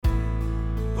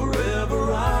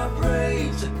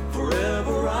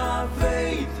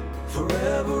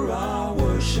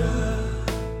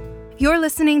You're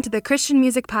listening to the Christian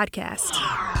Music Podcast.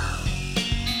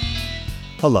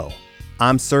 Hello,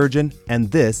 I'm Surgeon,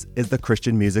 and this is the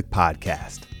Christian Music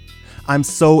Podcast. I'm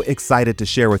so excited to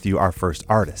share with you our first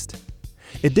artist.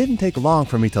 It didn't take long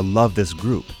for me to love this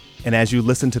group, and as you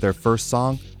listen to their first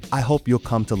song, I hope you'll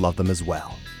come to love them as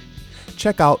well.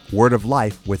 Check out Word of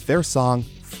Life with their song,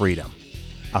 Freedom.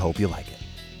 I hope you like it.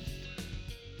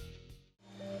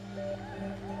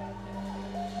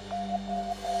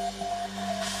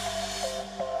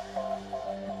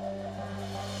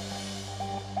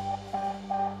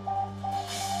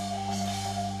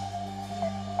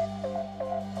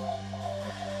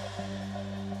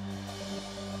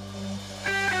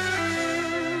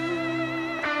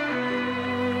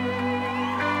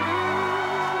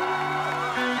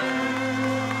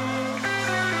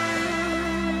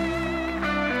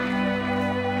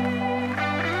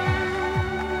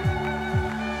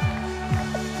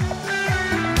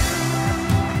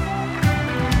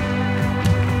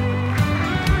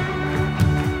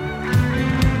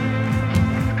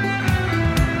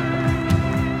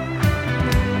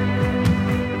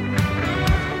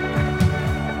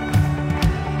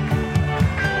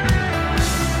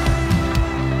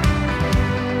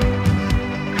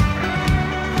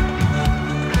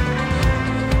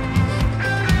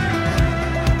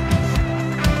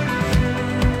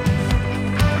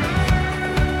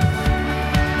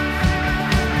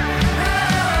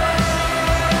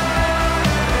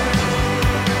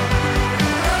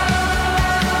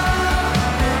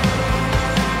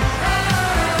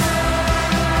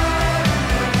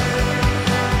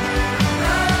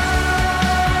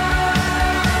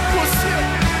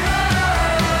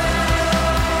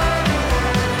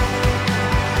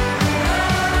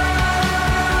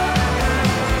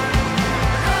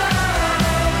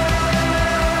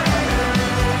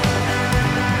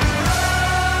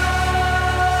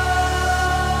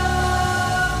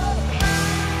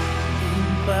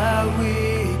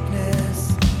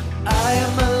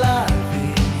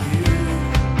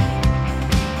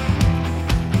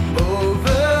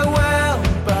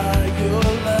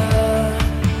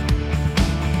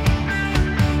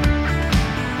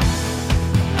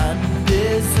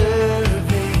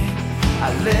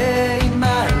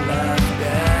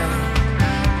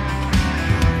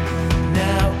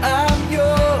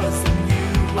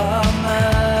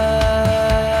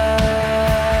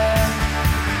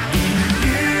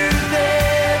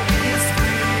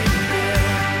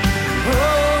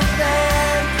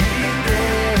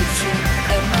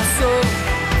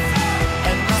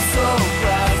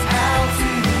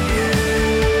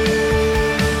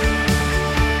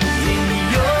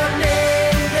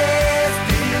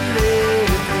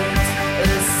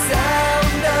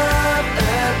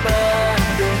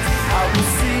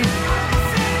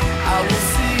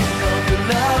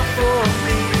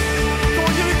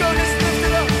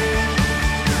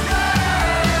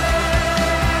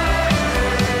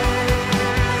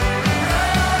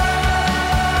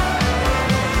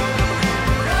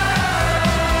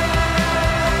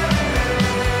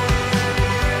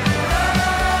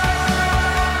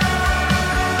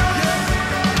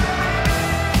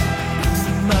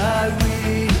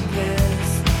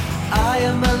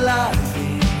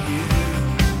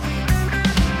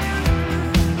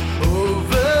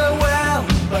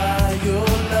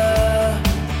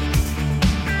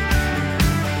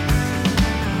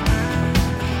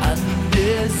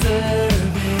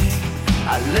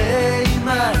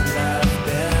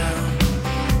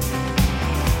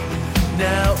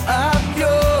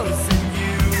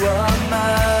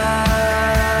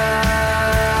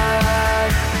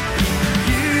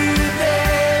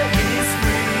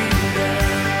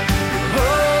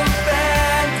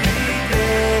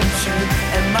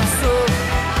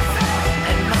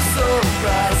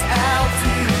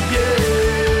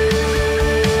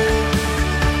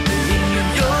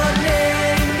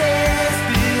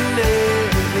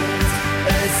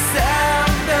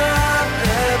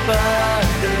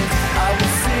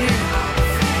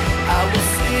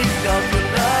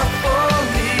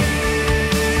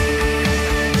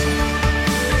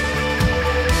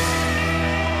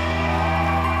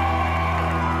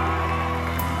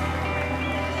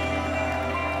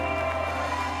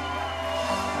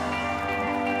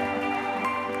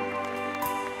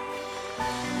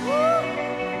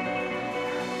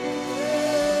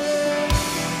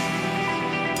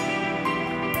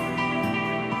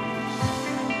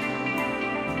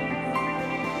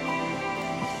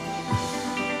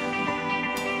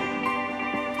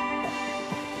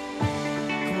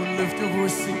 lift your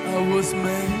voice, sing, I was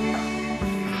made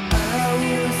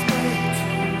to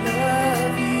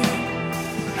love you.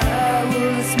 I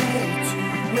was made to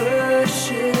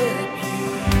worship you.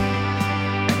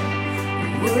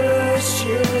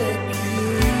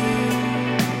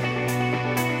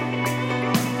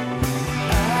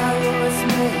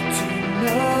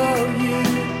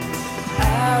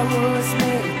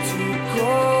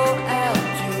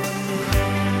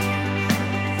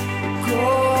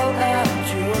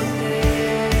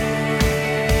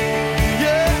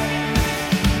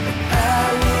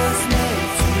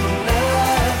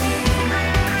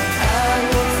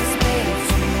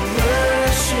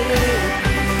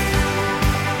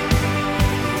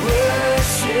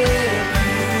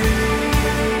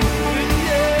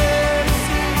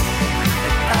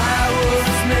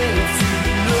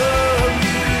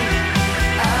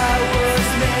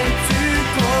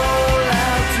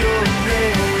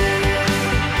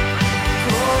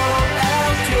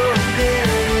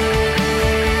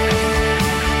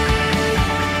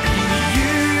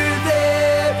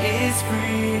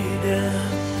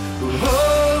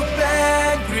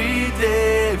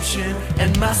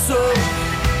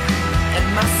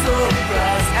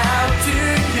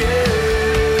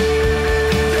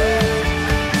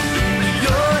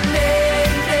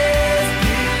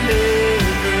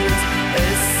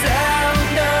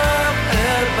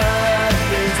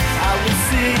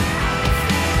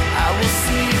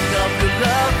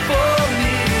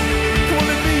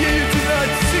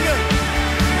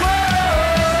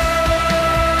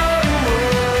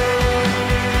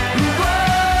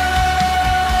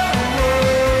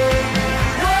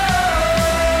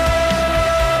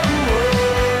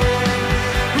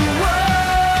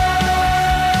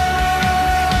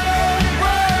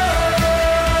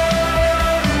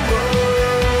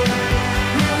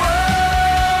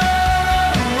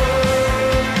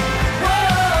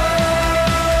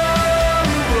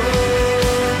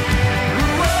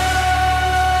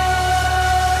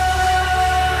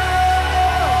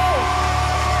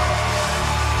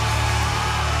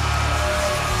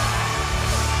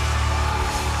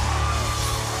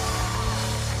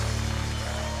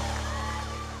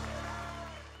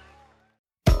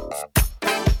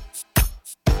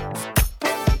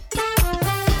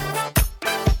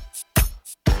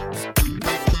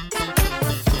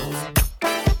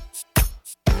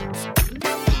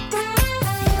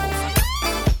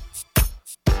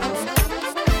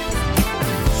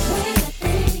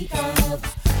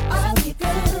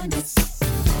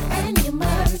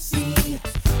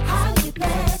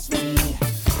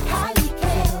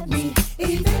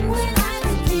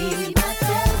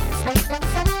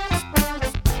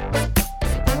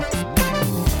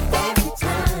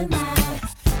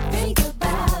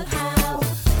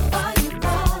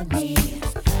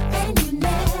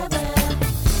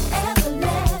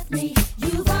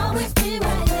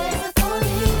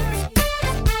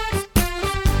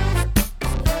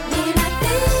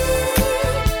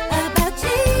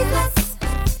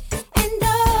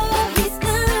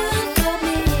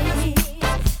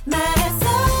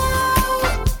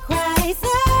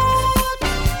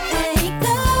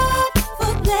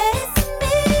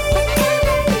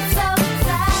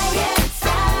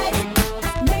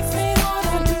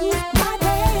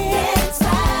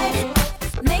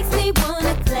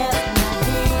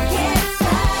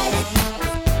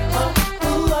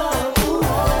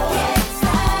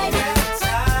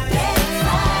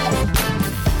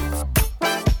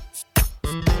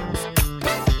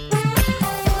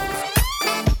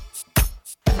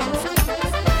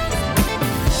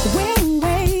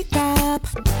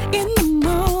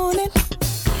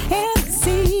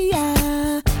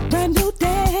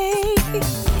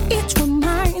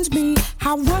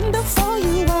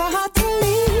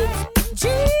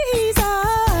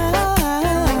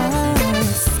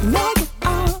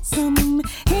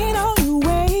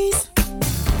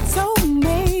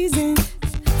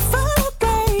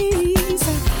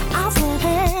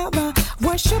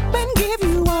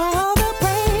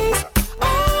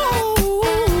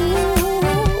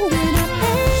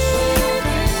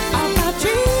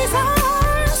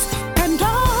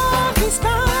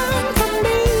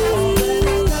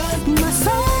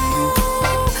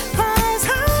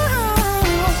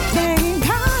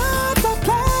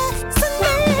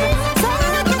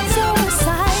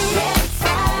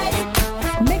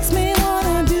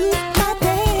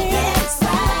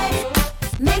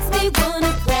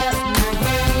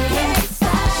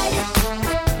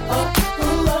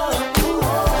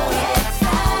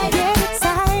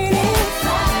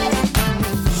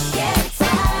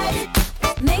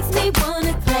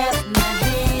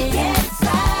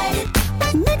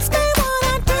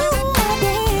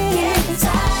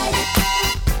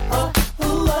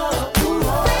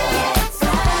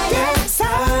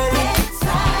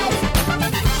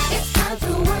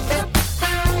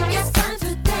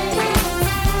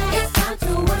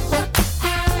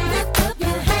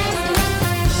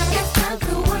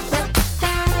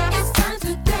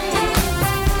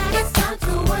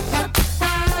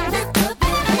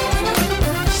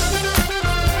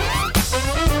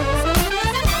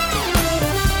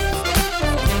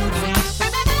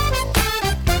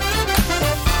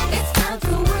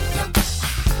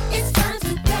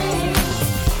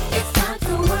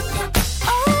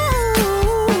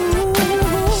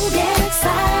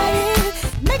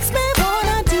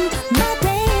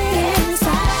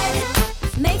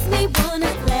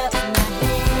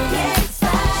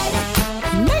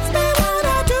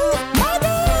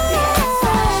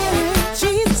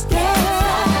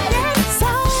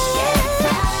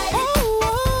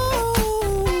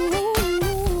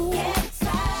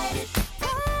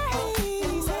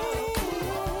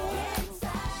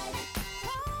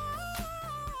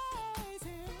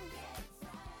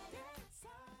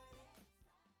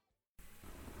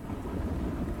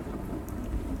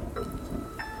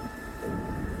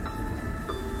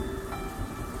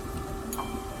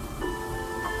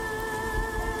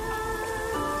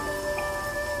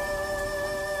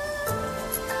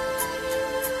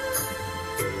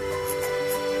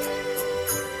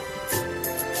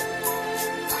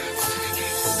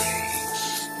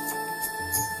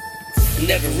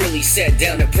 Never really sat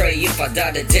down to pray. If I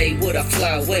die today, would I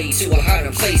fly away to a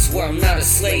hiding place where I'm not a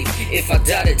slave? If I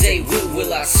die today, where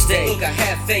will I stay? Look, I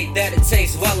have faith that it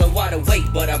takes while I'm wide awake,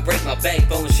 but I break my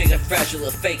backbone, shake the fragile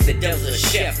of fake. The devil's a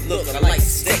chef, look, I like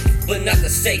steak, but not the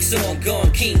steak, so I'm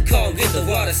gone. King Kong in the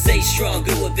water, stay strong.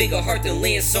 Good with bigger heart than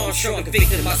Lance Armstrong.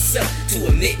 Convicted myself to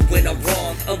admit when I'm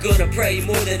wrong. I'm gonna pray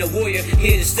more than a warrior,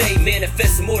 here to stay,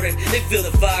 manifest more than they feel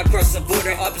the fire across the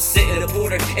border, opposite of the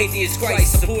border. Atheist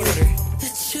Christ supporter.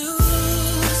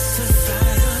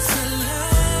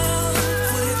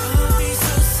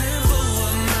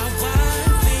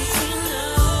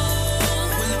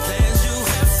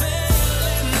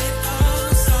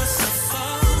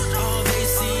 All they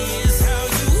see is how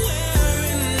you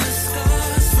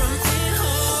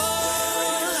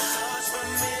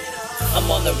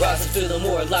rise and feeling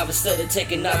more alive instead of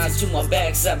taking knives to my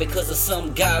backside because of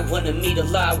some guy wanted me to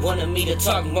lie, wanted me to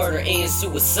talk murder and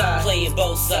suicide. Playing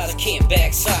both sides, I can't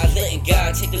backside, letting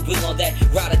God take the wheel on that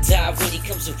ride or die. When he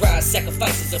comes to rise,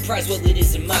 sacrifice is a price. Well, it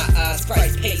is in my eyes,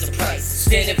 Christ pays the price.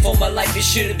 Standing for my life, it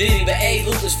should have been, but hey,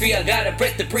 Lucas free, I got a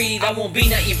breath to breathe. I won't be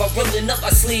naive, I'm rolling up my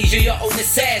sleeves. You're your own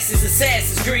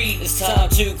assassin's greed. It's time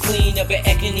to clean up and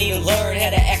act and even learn how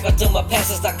to act until my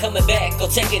past is not coming back. Go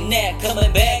take a nap,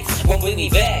 coming back, won't bring me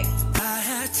back. I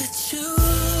had to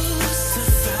choose to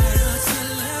fight or to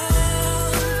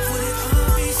love. Would it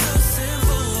all be so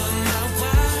simple? Well, now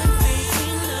why be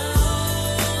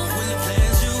enough? When the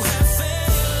plans you have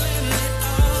failed and it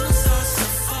all starts to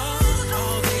fall,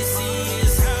 all they see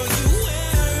is how you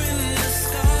wearing the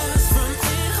scars from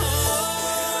it all.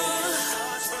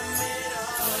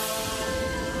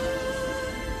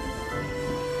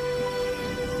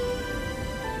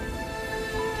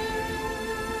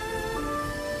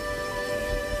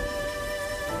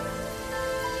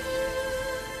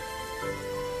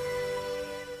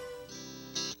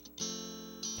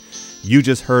 You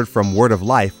just heard from Word of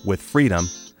Life with Freedom,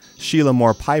 Sheila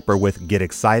Moore Piper with Get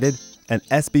Excited, and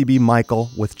SBB Michael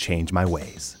with Change My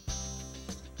Ways.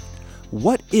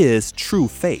 What is true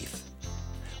faith?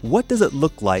 What does it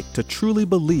look like to truly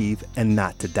believe and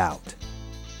not to doubt?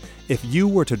 If you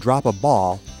were to drop a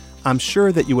ball, I'm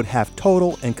sure that you would have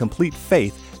total and complete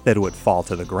faith that it would fall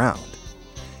to the ground.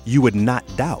 You would not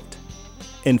doubt.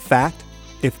 In fact,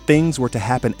 if things were to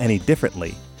happen any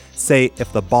differently, say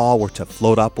if the ball were to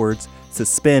float upwards,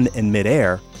 suspend in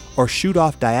midair, or shoot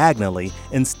off diagonally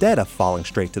instead of falling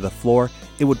straight to the floor,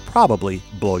 it would probably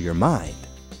blow your mind.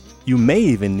 You may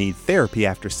even need therapy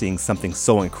after seeing something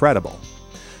so incredible.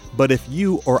 But if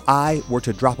you or I were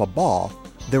to drop a ball,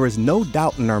 there is no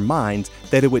doubt in our minds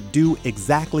that it would do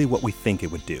exactly what we think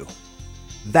it would do.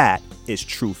 That is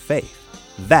true faith.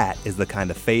 That is the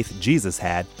kind of faith Jesus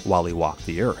had while he walked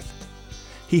the earth.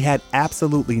 He had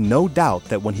absolutely no doubt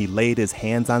that when he laid his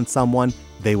hands on someone,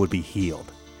 they would be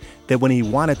healed. That when he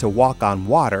wanted to walk on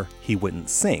water, he wouldn't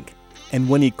sink. And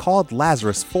when he called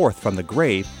Lazarus forth from the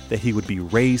grave, that he would be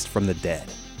raised from the dead.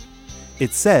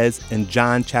 It says in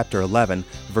John chapter 11,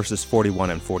 verses 41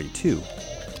 and 42,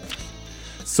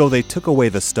 "So they took away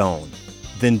the stone.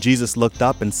 Then Jesus looked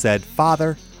up and said,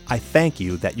 'Father, I thank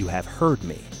you that you have heard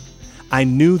me. I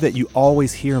knew that you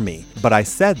always hear me, but I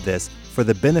said this for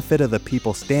the benefit of the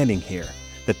people standing here,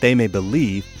 that they may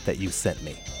believe that you sent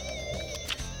me.'"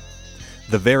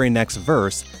 The very next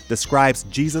verse describes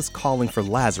Jesus calling for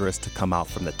Lazarus to come out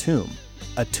from the tomb,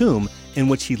 a tomb in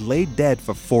which he lay dead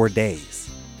for 4 days.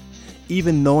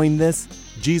 Even knowing this,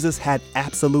 Jesus had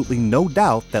absolutely no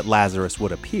doubt that Lazarus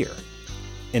would appear.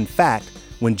 In fact,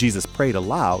 when Jesus prayed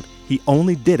aloud, he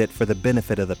only did it for the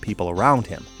benefit of the people around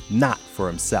him, not for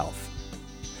himself.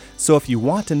 So if you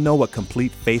want to know what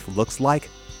complete faith looks like,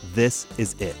 this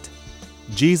is it.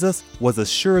 Jesus was as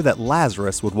sure that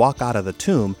Lazarus would walk out of the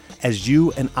tomb as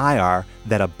you and I are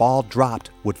that a ball dropped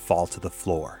would fall to the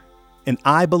floor. And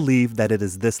I believe that it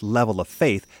is this level of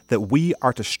faith that we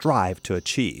are to strive to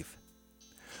achieve.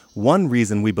 One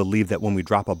reason we believe that when we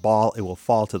drop a ball it will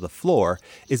fall to the floor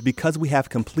is because we have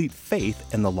complete faith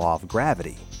in the law of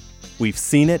gravity. We've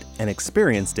seen it and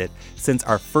experienced it since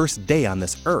our first day on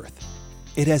this earth.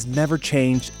 It has never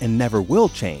changed and never will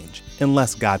change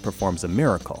unless God performs a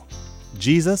miracle.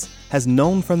 Jesus has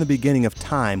known from the beginning of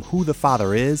time who the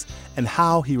Father is and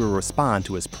how he will respond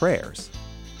to his prayers.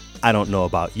 I don't know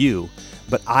about you,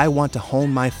 but I want to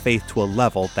hone my faith to a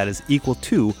level that is equal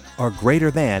to or greater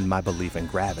than my belief in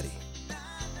gravity.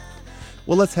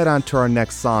 Well, let's head on to our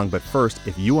next song, but first,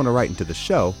 if you want to write into the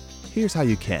show, here's how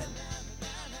you can.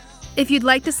 If you'd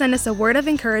like to send us a word of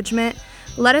encouragement,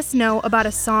 let us know about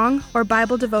a song or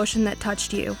Bible devotion that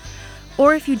touched you.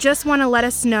 Or if you just want to let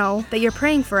us know that you're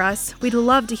praying for us, we'd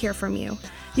love to hear from you.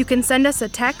 You can send us a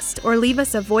text or leave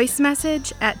us a voice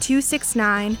message at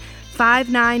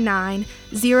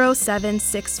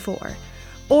 269-599-0764.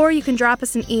 Or you can drop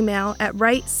us an email at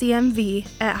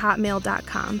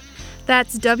writecmv@hotmail.com.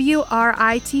 That's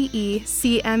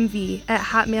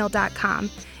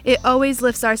WRITECMV@hotmail.com. It always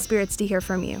lifts our spirits to hear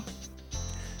from you.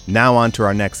 Now on to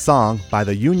our next song by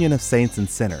the Union of Saints and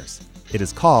Sinners. It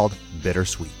is called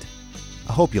Bittersweet.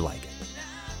 I hope you like it.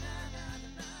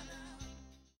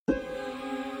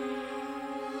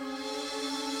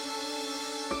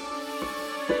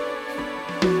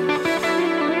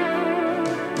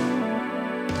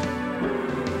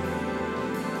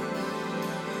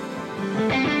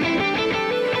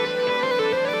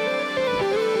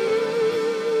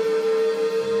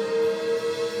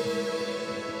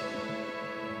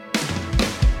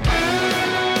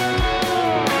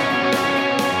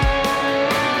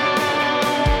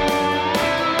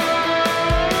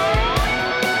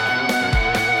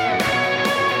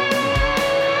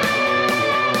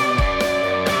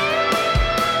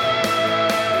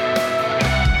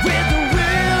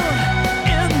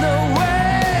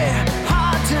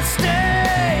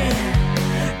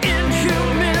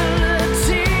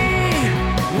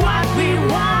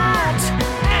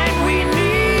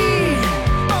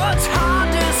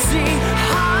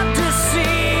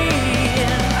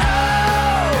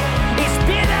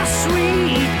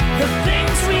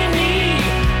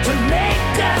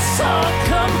 us all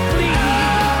complete.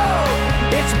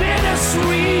 It's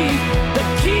bittersweet, the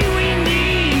key we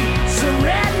need,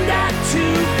 surrender to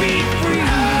be free.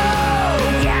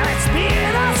 Yeah, it's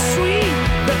bittersweet,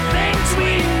 the things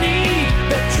we need,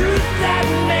 the truth that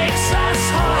makes us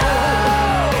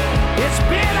whole. It's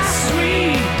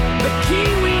bittersweet, the key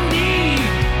we need,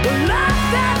 the love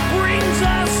that brings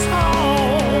us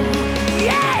home.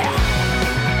 Yeah!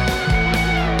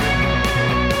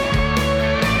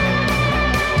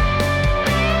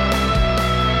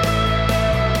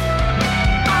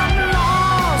 I'm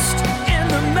lost in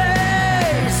the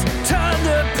maze, turn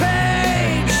the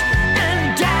page,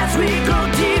 and as we go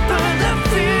deeper, the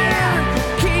fear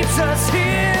keeps us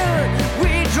here.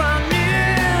 We draw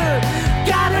near,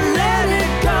 gotta let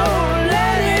it go,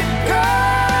 let it go.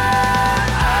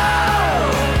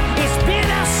 It's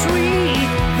bittersweet,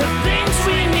 the things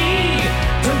we need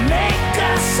to make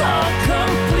us all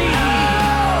complete.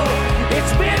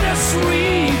 It's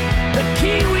bittersweet, the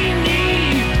key we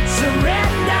need,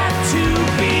 surrender to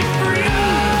be free.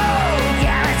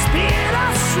 Yeah, it's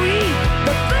bittersweet,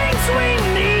 the things we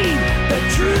need, the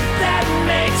truth that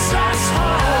makes us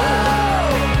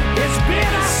whole. It's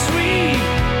bittersweet,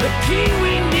 the key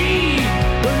we need,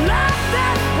 the love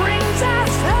that brings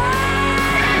us home.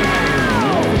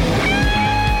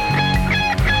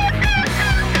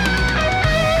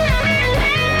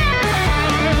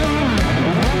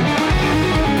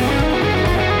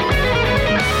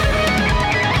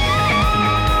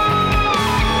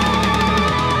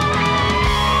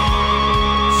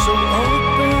 So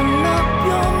open up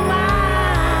your mind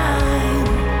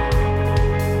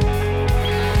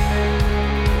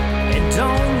and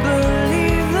don't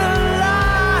believe the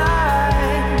lie.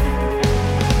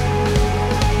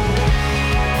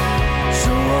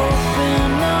 So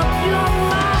open up your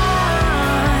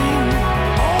mind,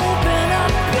 open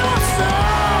up your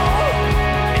soul,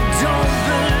 and don't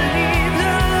believe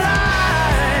the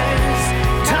lies.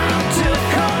 Time to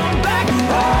come back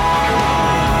home.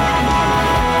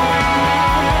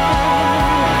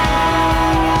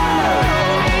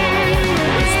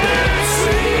 It's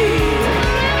bittersweet,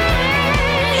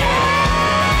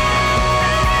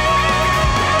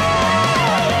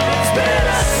 it's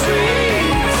bittersweet,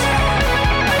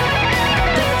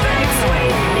 the things we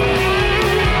need.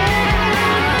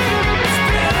 It's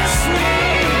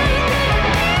bittersweet,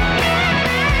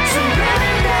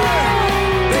 surrender,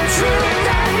 the truth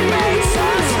that makes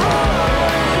us whole.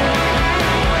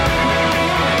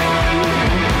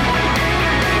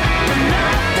 The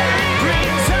love that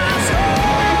brings us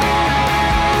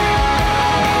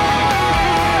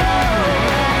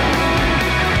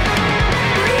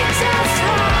brings us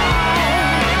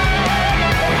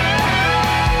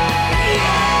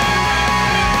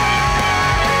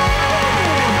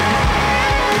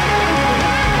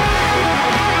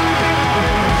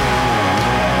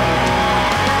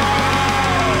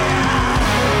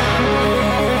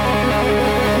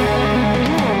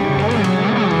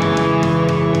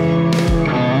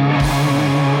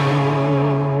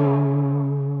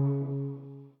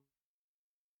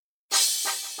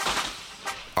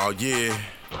Oh yeah,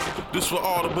 this for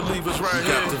all the believers right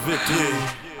here. Got the victory.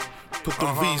 Put the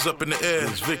V's up in the air.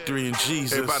 It's victory in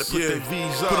Jesus. Everybody put their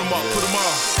V's up. Put them up, put them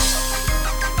up.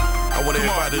 I want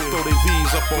everybody to throw their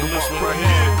V's up on this one right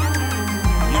here.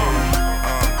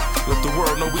 Let the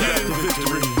world know we got the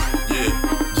victory.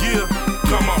 Yeah,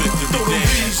 come on. Throw them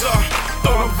V's up,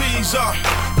 throw them V's up.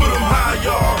 Put them high,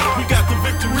 y'all. We got the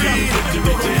victory.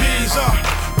 Throw them V's up,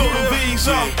 throw them V's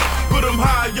up. Put them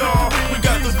high, y'all. We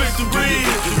got the victory.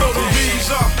 Throw them V's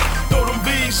up, throw them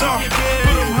V's up.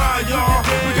 Put them high, y'all.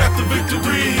 We got the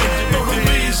victory. Throw them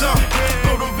V's up,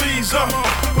 throw them V's up.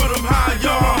 Put them high,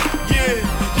 y'all. Yeah,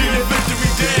 victory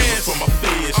dance. For my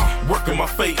fears, working my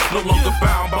faith, no longer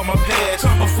bound by my past.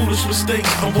 My foolish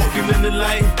mistakes, I'm walking in the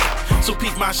light. So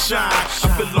peep my shine. I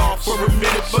fell off for a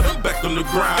minute, but I'm back on the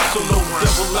grind. So no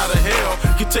devil out of hell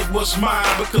can take what's mine,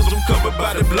 because I'm covered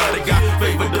by the blood. I got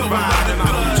favor divine, and I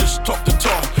don't just talk the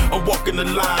talk. I'm walking the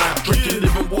line, drinking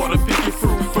living water, picking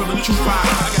fruit from the true vine.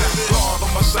 I got God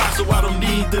on my side, so I don't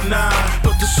need the nine.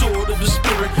 But the sword of the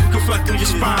spirit can flex through your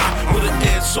spine, with an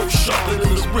edge so sharp that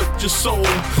it'll rip your soul.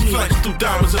 Flex through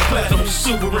diamonds and platinum,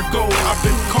 silver and gold. I've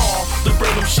been called to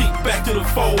bring them sheep back to the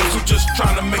fold. So just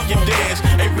trying to make you dance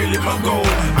ain't really my goal.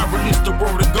 I release the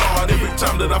word of God every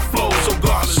time that I flow. So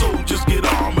God's soul, just get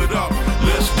armored up.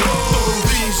 Let's go. Throw them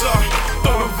V's up,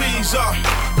 throw them V's up.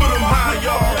 Put them high,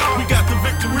 y'all. We got the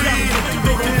victory.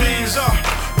 Throw them V's up,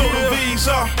 throw them V's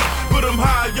up. Put them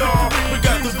high, y'all. We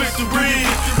got the victory.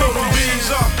 Throw them V's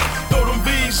up, throw them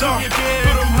V's up.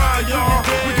 Put them high, y'all.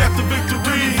 We got the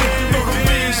victory. Throw them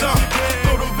V's up,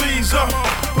 throw them V's up.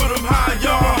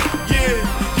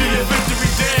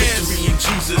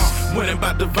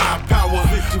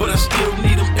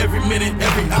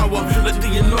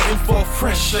 fall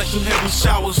fresh like some heavy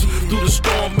showers. Through the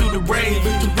storm and the rain,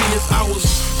 victory is ours.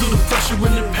 Through the pressure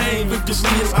and the pain,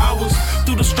 victory is ours.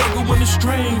 Through the struggle and the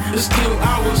strain, it's still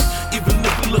ours. Even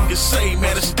if we look the same,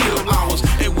 man, it's still ours.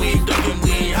 And we ain't ducking,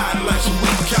 we ain't hiding like some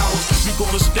weak cowards. We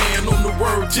gonna stand on the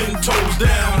word 10 toes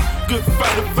down. Good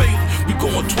fight of faith, we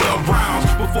going 12 rounds.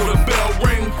 Before the bell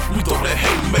ring, we throw that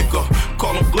haymaker.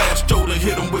 Call him Glass Joe to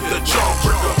hit him with that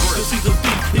jawbreaker. Cause he's a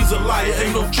thief, he's a liar,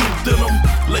 ain't no truth in him.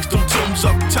 Lace them Timbs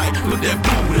up tight with that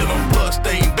boot in him. Blood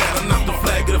stained banner, not the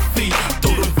flag of the feet.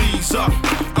 Throw them V's up,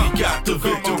 we got the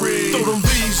victory. Throw them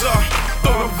V's up,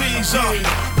 throw them V's up.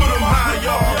 Put them high,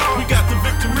 y'all, we got the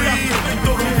victory.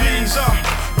 Throw them V's up,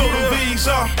 throw them V's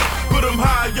up. Put them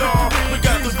high, y'all, we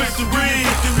got the victory.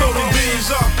 Throw them V's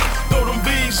up, throw them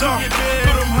V's up.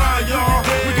 Put them high, y'all,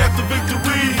 we got the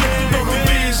victory. Throw them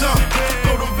V's up,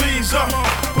 throw them V's up.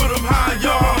 Put them high,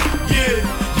 y'all, yeah,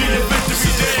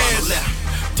 victory dance.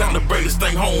 Time to bring this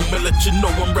thing home and let you know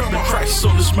I'm reppin' Christ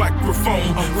on this microphone.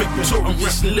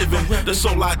 Victorious living, that's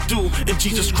all I do. And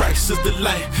Jesus Christ is the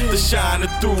light that's shining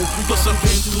through. Plus I've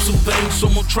been through some things, so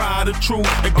I'm tried and true.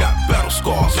 And got battle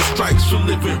scars and stripes for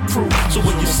living proof. So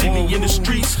when you see me in the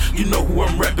streets, you know who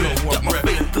I'm reppin'. Got my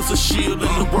faith as a shield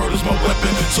and the word is my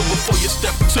weapon. So before you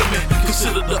step to me,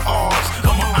 consider the odds.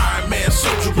 I'm an Iron Man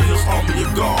soldier in this army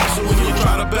of God. So when you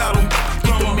try to battle,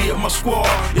 either me or my squad.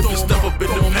 If you step up in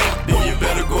the paint, then you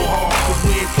better go hard. Cause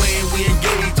we ain't playing, we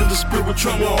engage in the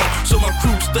spiritual war. So my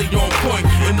crew stay on point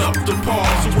and up to par.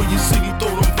 So when you see me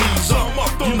throw them V's up,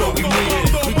 you know we win.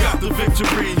 We got the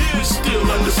victory, we still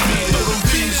undisputed. Throw them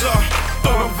V's up,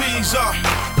 throw them V's up.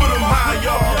 Put them high,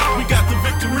 y'all, we got the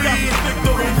victory.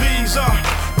 Throw them V's up,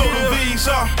 throw them V's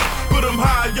up. Put them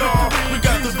high, y'all, we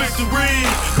got the victory.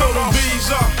 Throw them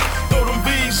V's up, throw them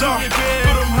V's up.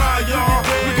 Put them high, y'all,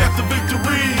 we got the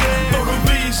victory. Throw them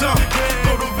V's up,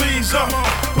 throw them V's up.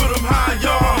 Put them high,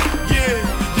 y'all, yeah,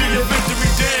 victory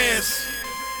dance.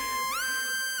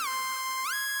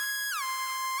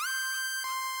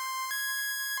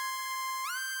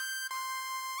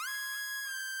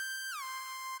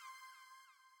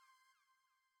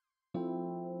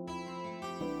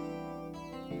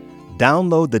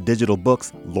 Download the digital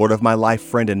books Lord of My Life,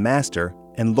 Friend and Master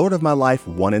and Lord of My Life,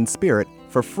 One in Spirit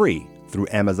for free through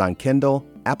Amazon Kindle,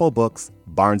 Apple Books,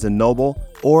 Barnes & Noble,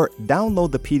 or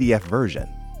download the PDF version.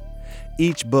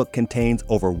 Each book contains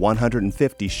over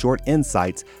 150 short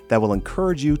insights that will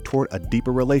encourage you toward a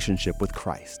deeper relationship with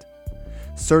Christ.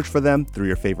 Search for them through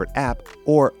your favorite app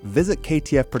or visit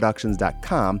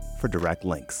ktfproductions.com for direct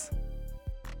links.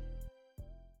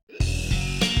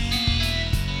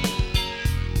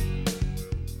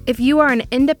 If you are an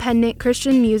independent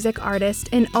Christian music artist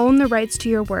and own the rights to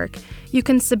your work, you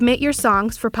can submit your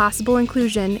songs for possible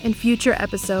inclusion in future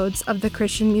episodes of the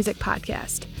Christian Music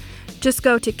Podcast. Just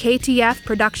go to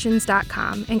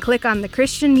ktfproductions.com and click on the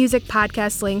Christian Music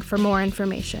Podcast link for more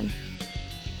information.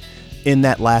 In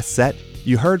that last set,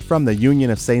 you heard from the Union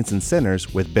of Saints and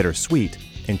Sinners with Bittersweet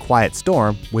and Quiet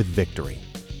Storm with Victory.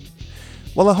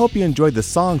 Well, I hope you enjoyed the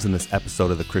songs in this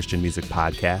episode of the Christian Music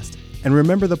Podcast, and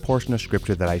remember the portion of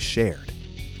scripture that I shared.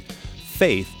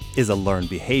 Faith is a learned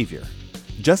behavior.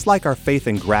 Just like our faith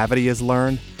in gravity is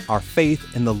learned, our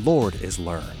faith in the Lord is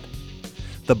learned.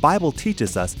 The Bible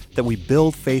teaches us that we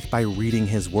build faith by reading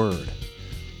His Word.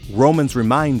 Romans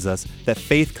reminds us that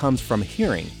faith comes from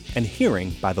hearing, and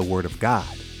hearing by the Word of God.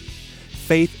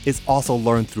 Faith is also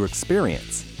learned through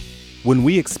experience. When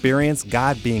we experience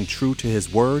God being true to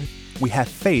His Word, we have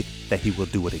faith that He will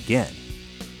do it again.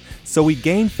 So we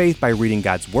gain faith by reading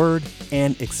God's Word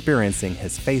and experiencing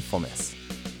His faithfulness.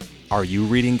 Are you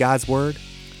reading God's Word?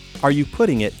 Are you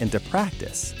putting it into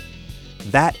practice?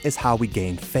 That is how we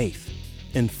gain faith.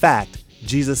 In fact,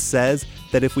 Jesus says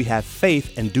that if we have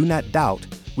faith and do not doubt,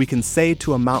 we can say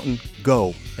to a mountain,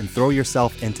 "Go and throw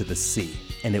yourself into the sea,"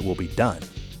 and it will be done.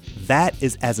 That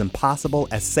is as impossible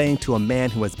as saying to a man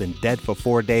who has been dead for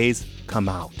 4 days, "Come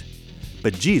out."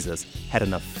 But Jesus had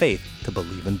enough faith to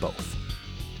believe in both.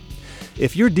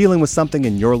 If you're dealing with something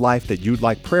in your life that you'd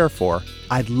like prayer for,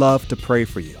 I'd love to pray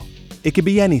for you. It could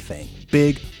be anything,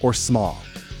 big or small.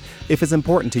 If it's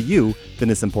important to you, then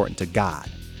it's important to God.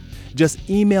 Just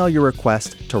email your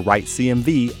request to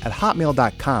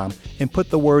writecmv@hotmail.com and put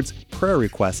the words prayer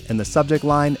request in the subject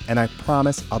line, and I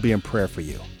promise I'll be in prayer for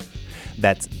you.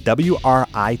 That's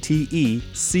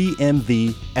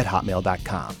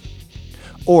writecmv@hotmail.com.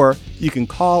 Or you can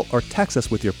call or text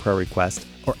us with your prayer request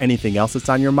or anything else that's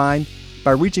on your mind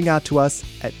by reaching out to us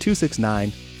at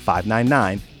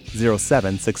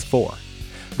 269-599-0764.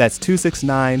 That's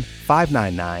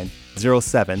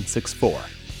 269-599-0764.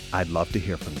 I'd love to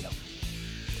hear from you.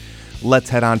 Let's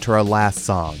head on to our last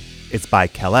song, It's by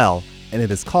Kal-El, and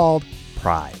it is called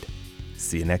Pride.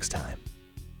 See you next time.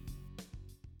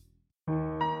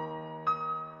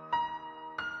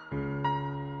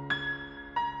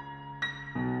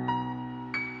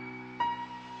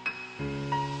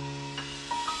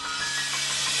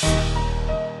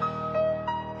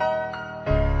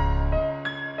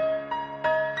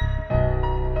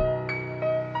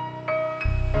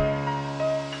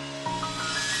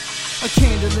 A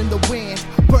candle in the wind,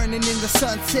 burning in the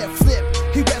sunset flip.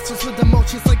 He wrestles with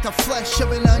emotions like the flesh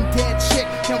of an undead chick.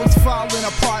 Now he's falling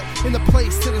apart in the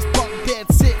place that his bunk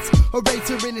bed sits. A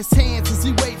razor in his hands as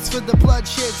he waits for the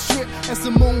bloodshed strip. As the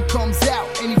moon comes out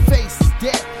and he faces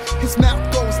death, his mouth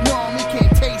goes numb, he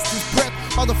can't taste his breath.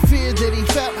 All the fear that he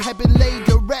felt had been laid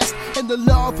to rest, and the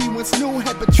love he once knew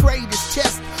had betrayed his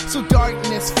chest. So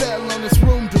darkness fell on his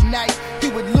room tonight, he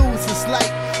would lose his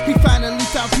light. He finally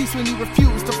found peace when he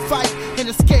refused to fight and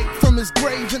escaped from his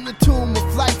grave in the tomb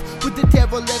of life. With the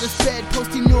devil at his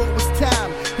bedpost, he knew it was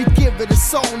time. He'd give it his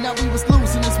soul, now he was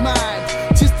losing his mind.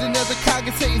 Just another cog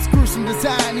in Satan's gruesome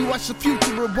design. He watched the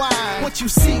future rewind. What you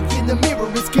see in the mirror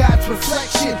is God's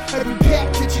reflection. Every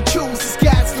path that you choose is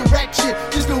God's direction.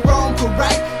 There's no wrong or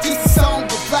right, just a song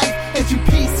of life as you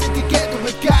piece it together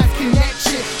with God's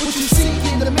connection. What you see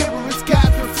in the mirror is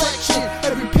God's reflection.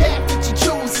 Every path that you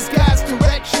choose is God's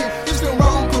direction. There's no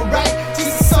wrong or right,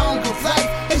 just a song of life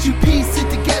as you piece it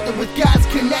together with God's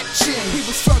connection. He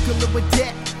was struggling with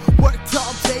debt, worked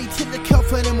all day till it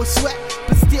covered him with sweat,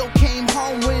 but still came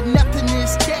home with nothing in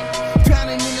his check.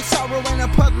 Drowning in his sorrow and a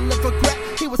puddle of regret.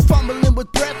 He was fumbling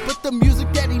with breath, but the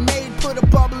music that he made put a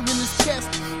bubble in his chest.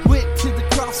 Went to the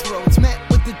crossroads, met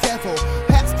with the devil,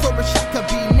 asked for a shot to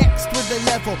be next with the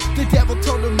level. The devil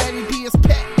told him that he'd be his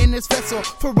pet in his vessel,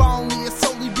 for only his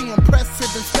soul he'd be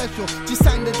impressive and special. Just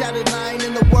signed the dotted line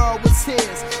and the world was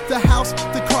his. The house,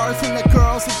 the cars, and the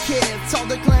girls and kids, all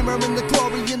the glamour and the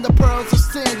glory and the pearls of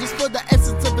sin. Just for the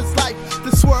essence of his life,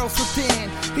 the swirls within.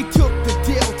 He took the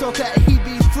deal, thought that he'd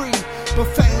be free, but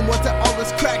fame wasn't all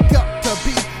it's cracked up to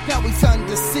be. Now he's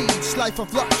under siege, life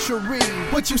of luxury.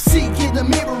 What you see in the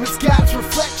mirror is God's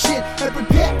reflection. Every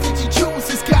path that you choose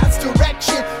is God's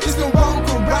direction. There's no wrong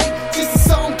or right, just a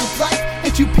song of life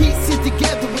as you piece it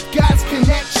together with God's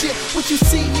connection. What you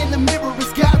see in the mirror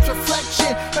is God's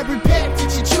reflection. Every path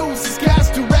that you choose is God's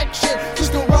direction.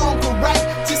 There's no wrong or right,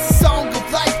 just a song of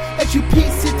life as you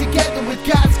piece it together with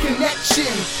God's connection.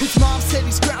 His mom said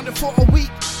he's grounded for a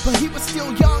week, but he was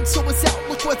still young, so his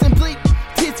outlook wasn't bleak.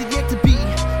 Tears had yet to be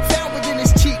found within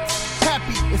his cheeks.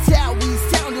 Happy is how he's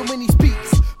sounding when he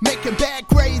speaks. Making bad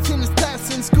grades in his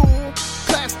class in school.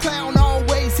 Class clown,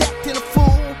 always acting a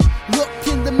fool. Looked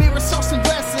in the mirror, saw some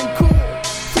glass and cool.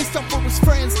 Faced up for his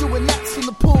friends, doing laps in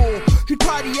the pool. He'd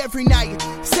party every night,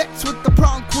 sex with the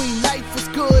prom queen. Life was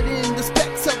good in the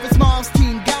specs of his mom's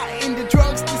team. Got into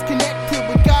drugs, disconnected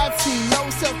with God's scene. Low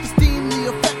self-esteem,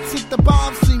 the effects of the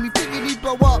bomb scene. He figured he'd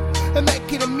blow up and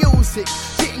make it a music.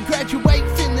 Didn't graduate,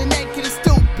 feeling naked and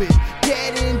stupid.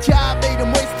 Dead end job made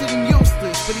him wasted and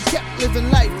useless, but he kept living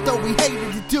life though he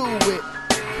hated to do it.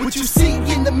 What you see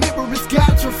in the mirror is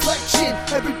God's reflection.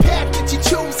 Every path that you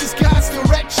choose is God's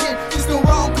direction. There's no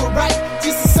wrong or right,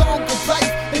 just a song of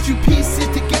life as you piece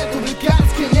it together with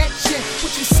God's connection.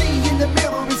 What you see in the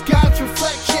mirror is God's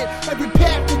reflection. Every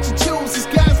path that you choose is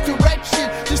God's direction.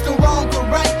 There's no wrong or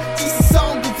right, just a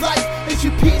song of life as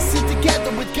you piece it together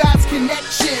with God's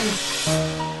connection.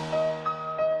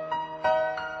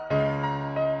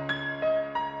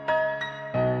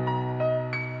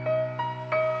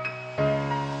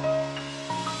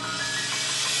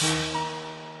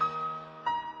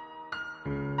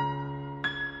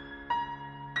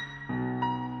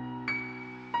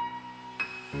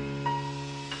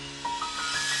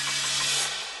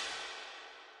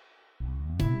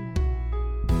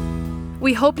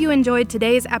 We hope you enjoyed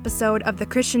today's episode of the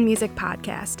Christian Music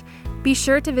Podcast. Be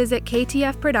sure to visit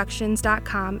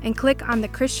ktfproductions.com and click on the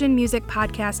Christian Music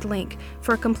Podcast link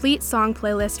for a complete song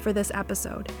playlist for this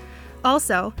episode.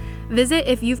 Also, visit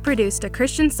if you've produced a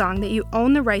Christian song that you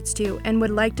own the rights to and would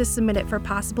like to submit it for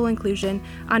possible inclusion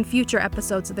on future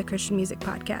episodes of the Christian Music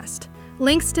Podcast.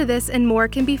 Links to this and more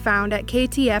can be found at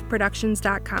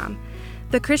ktfproductions.com.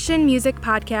 The Christian Music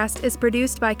Podcast is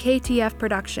produced by KTF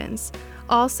Productions.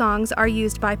 All songs are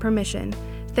used by permission.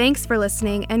 Thanks for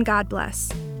listening, and God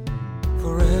bless.